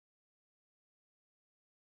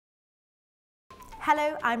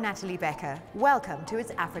Hello, I'm Natalie Becker. Welcome to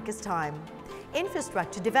It's Africa's Time.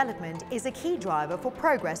 Infrastructure development is a key driver for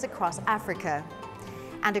progress across Africa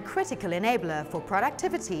and a critical enabler for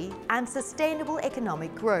productivity and sustainable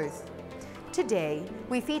economic growth. Today,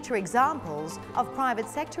 we feature examples of private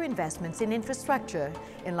sector investments in infrastructure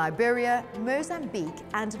in Liberia, Mozambique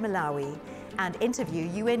and Malawi, and interview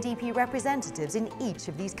UNDP representatives in each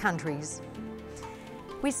of these countries.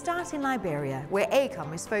 We start in Liberia, where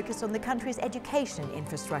AECOM is focused on the country's education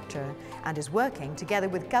infrastructure and is working together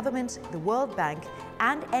with government, the World Bank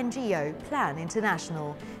and NGO Plan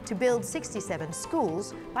International to build 67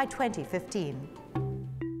 schools by 2015.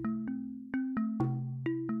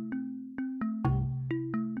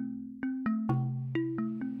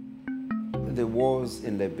 The wars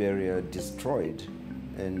in Liberia destroyed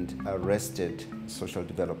and arrested social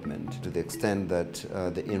development to the extent that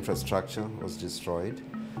the infrastructure was destroyed,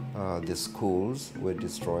 the schools were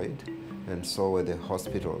destroyed, and so were the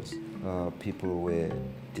hospitals. People were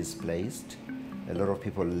displaced. A lot of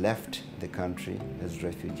people left the country as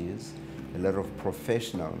refugees. A lot of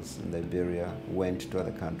professionals in Liberia went to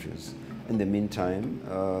other countries. In the meantime,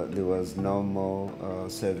 there was no more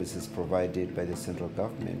services provided by the central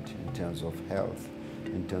government in terms of health,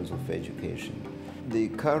 in terms of education. The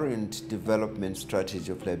current development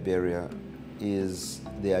strategy of Liberia is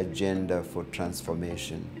the agenda for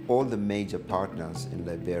transformation. All the major partners in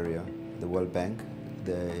Liberia, the World Bank,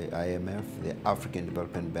 the IMF, the African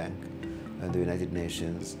Development Bank, and the United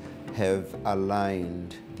Nations have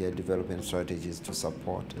aligned their development strategies to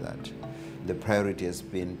support that. The priority has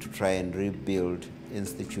been to try and rebuild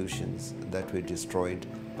institutions that were destroyed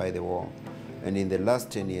by the war. And in the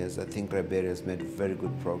last 10 years, I think Liberia has made very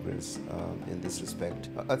good progress in this respect.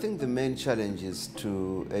 I think the main challenges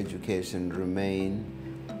to education remain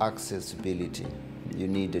accessibility. You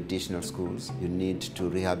need additional schools. You need to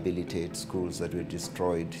rehabilitate schools that were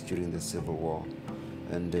destroyed during the Civil War.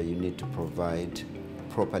 And you need to provide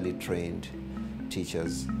properly trained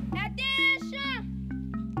teachers.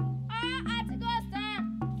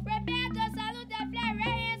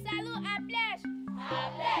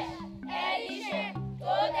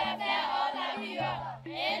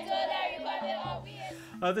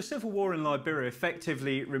 The Civil War in Liberia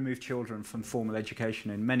effectively removed children from formal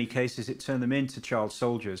education. In many cases, it turned them into child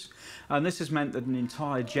soldiers. And this has meant that an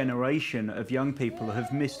entire generation of young people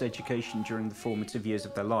have missed education during the formative years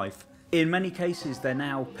of their life. In many cases, they're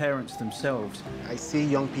now parents themselves. I see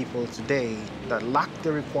young people today that lack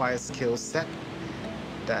the required skill set,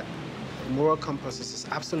 that moral compass is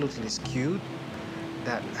absolutely skewed,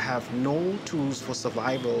 that have no tools for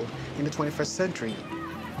survival in the 21st century.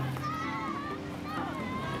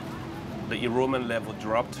 The enrollment level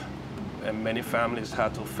dropped, and many families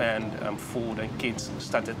had to fend food, and kids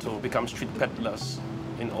started to become street peddlers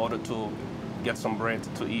in order to get some bread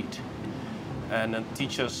to eat. And then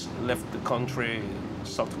teachers left the country,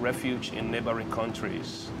 sought refuge in neighboring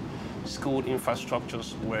countries. School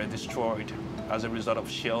infrastructures were destroyed as a result of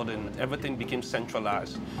shelling. Everything became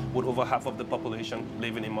centralized, with over half of the population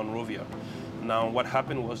living in Monrovia. Now, what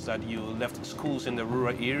happened was that you left schools in the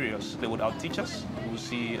rural areas without teachers. You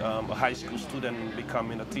see a high school student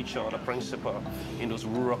becoming a teacher or a principal in those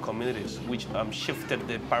rural communities, which shifted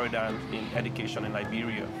the paradigm in education in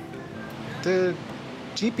Liberia. The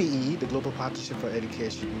GPE, the Global Partnership for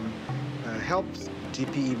Education, helps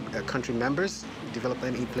GPE country members develop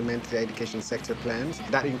and implement their education sector plans.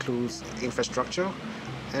 That includes infrastructure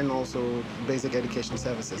and also basic education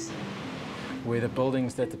services. Where the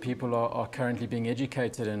buildings that the people are currently being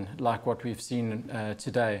educated in, like what we've seen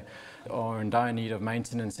today, are in dire need of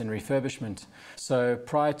maintenance and refurbishment. So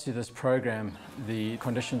prior to this program, the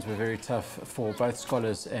conditions were very tough for both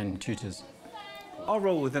scholars and tutors. Our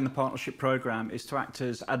role within the partnership programme is to act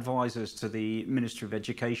as advisors to the Ministry of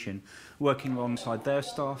Education, working alongside their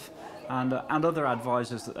staff and other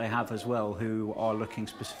advisors that they have as well, who are looking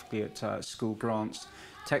specifically at school grants,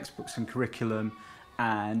 textbooks and curriculum,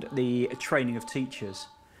 and the training of teachers.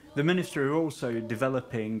 The Ministry are also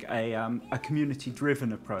developing a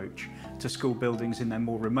community-driven approach to school buildings in their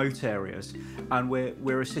more remote areas, and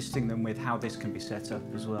we're assisting them with how this can be set up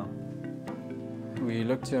as well. We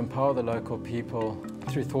look to empower the local people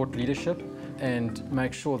through thought leadership and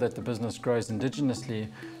make sure that the business grows indigenously,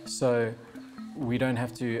 so we don't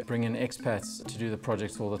have to bring in expats to do the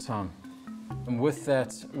projects all the time. And with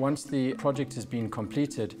that, once the project has been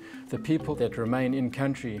completed, the people that remain in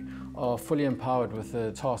country are fully empowered with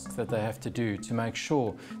the tasks that they have to do to make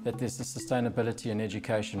sure that there's a sustainability in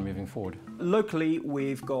education moving forward. Locally,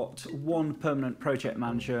 we've got 1 permanent project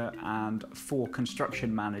manager and 4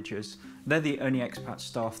 construction managers. They're the only expat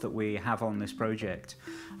staff that we have on this project.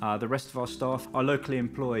 The rest of our staff are locally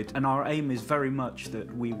employed, and our aim is very much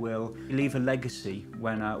that we will leave a legacy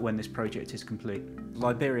when this project is complete.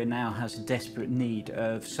 Liberia now has a desperate need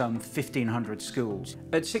of some 1,500 schools.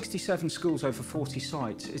 At 67 schools over 40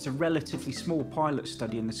 sites, it's a relatively small pilot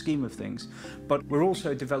study in the scheme of things, but we're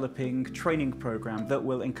also developing a training program that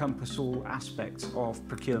will encompass all aspects of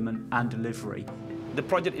procurement and delivery. The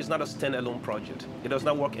project is not a standalone project. It does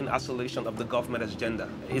not work in isolation of the government agenda.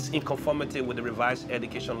 It's in conformity with the revised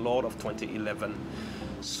education law of 2011.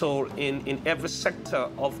 So in every sector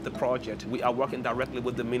of the project, we are working directly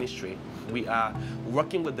with the ministry. We are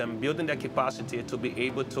working with them, building their capacity to be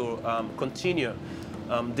able to continue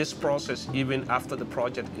this process even after the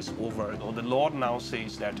project is over. So the law now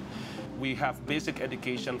says that we have basic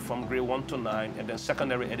education from grade 1 to 9 and then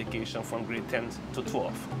secondary education from grade 10 to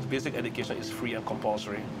 12. Basic education is free and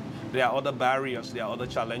compulsory. There are other barriers, there are other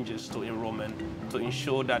challenges to enrollment to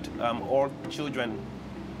ensure that all children,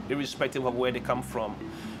 irrespective of where they come from,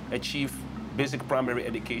 achieve basic primary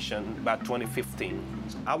education by 2015.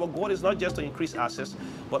 Our goal is not just to increase access,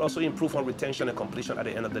 but also improve on retention and completion at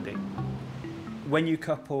the end of the day. When you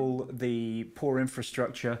couple the poor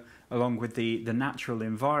infrastructure along with the natural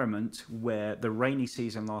environment where the rainy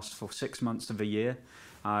season lasts for 6 months of a year,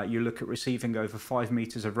 you look at receiving over 5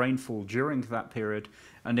 meters of rainfall during that period,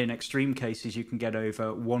 and in extreme cases you can get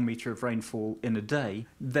over 1 meter of rainfall in a day,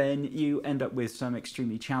 then you end up with some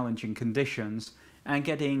extremely challenging conditions, and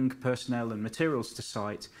getting personnel and materials to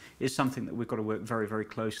site is something that we've got to work very, very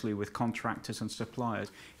closely with contractors and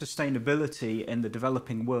suppliers. Sustainability in the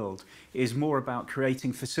developing world is more about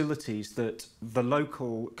creating facilities that the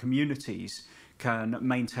local communities can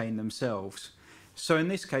maintain themselves. So in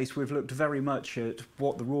this case, we've looked very much at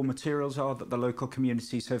what the raw materials are that the local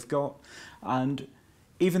communities have got, and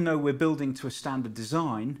even though we're building to a standard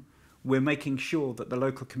design, we're making sure that the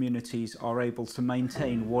local communities are able to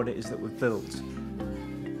maintain what it is that we've built.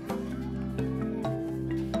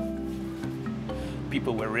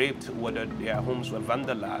 People were raped, whether their homes were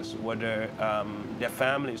vandalized, whether their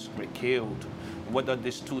families were killed, whether they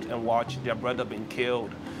stood and watched their brother being killed.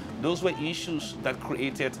 Those were issues that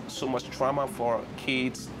created so much trauma for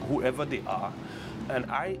kids, whoever they are. And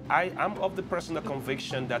I am of the personal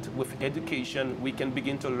conviction that with education, we can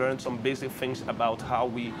begin to learn some basic things about how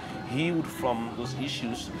we healed from those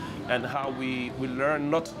issues and how we learn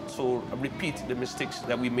not to repeat the mistakes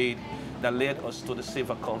that we made that led us to the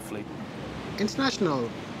severe conflict. International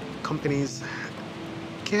companies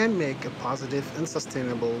can make a positive and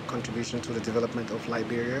sustainable contribution to the development of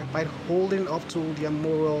Liberia by holding up to their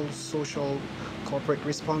moral, social, corporate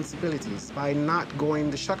responsibilities, by not going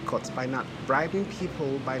the shortcuts, by not bribing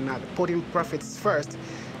people, by not putting profits first,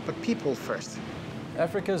 but people first.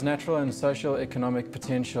 Africa's natural and social economic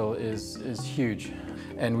potential is huge,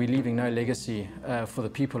 and we're leaving no legacy for the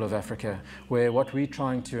people of Africa, where what we're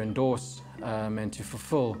trying to endorse and to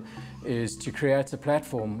fulfill is to create a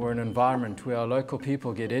platform or an environment where our local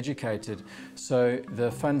people get educated, so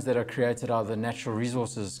the funds that are created out of the natural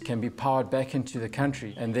resources can be powered back into the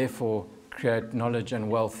country and therefore create knowledge and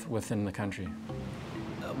wealth within the country.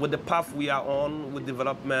 With the path we are on with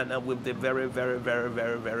development and with the very, very, very,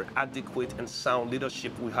 very, very adequate and sound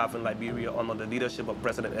leadership we have in Liberia under the leadership of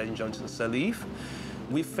President Ellen Johnson Sirleaf,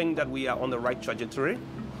 we think that we are on the right trajectory.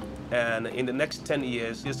 And in the next 10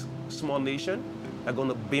 years, this small nation are going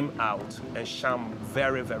to beam out and shine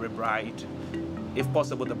very, very bright, if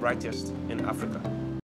possible the brightest in Africa.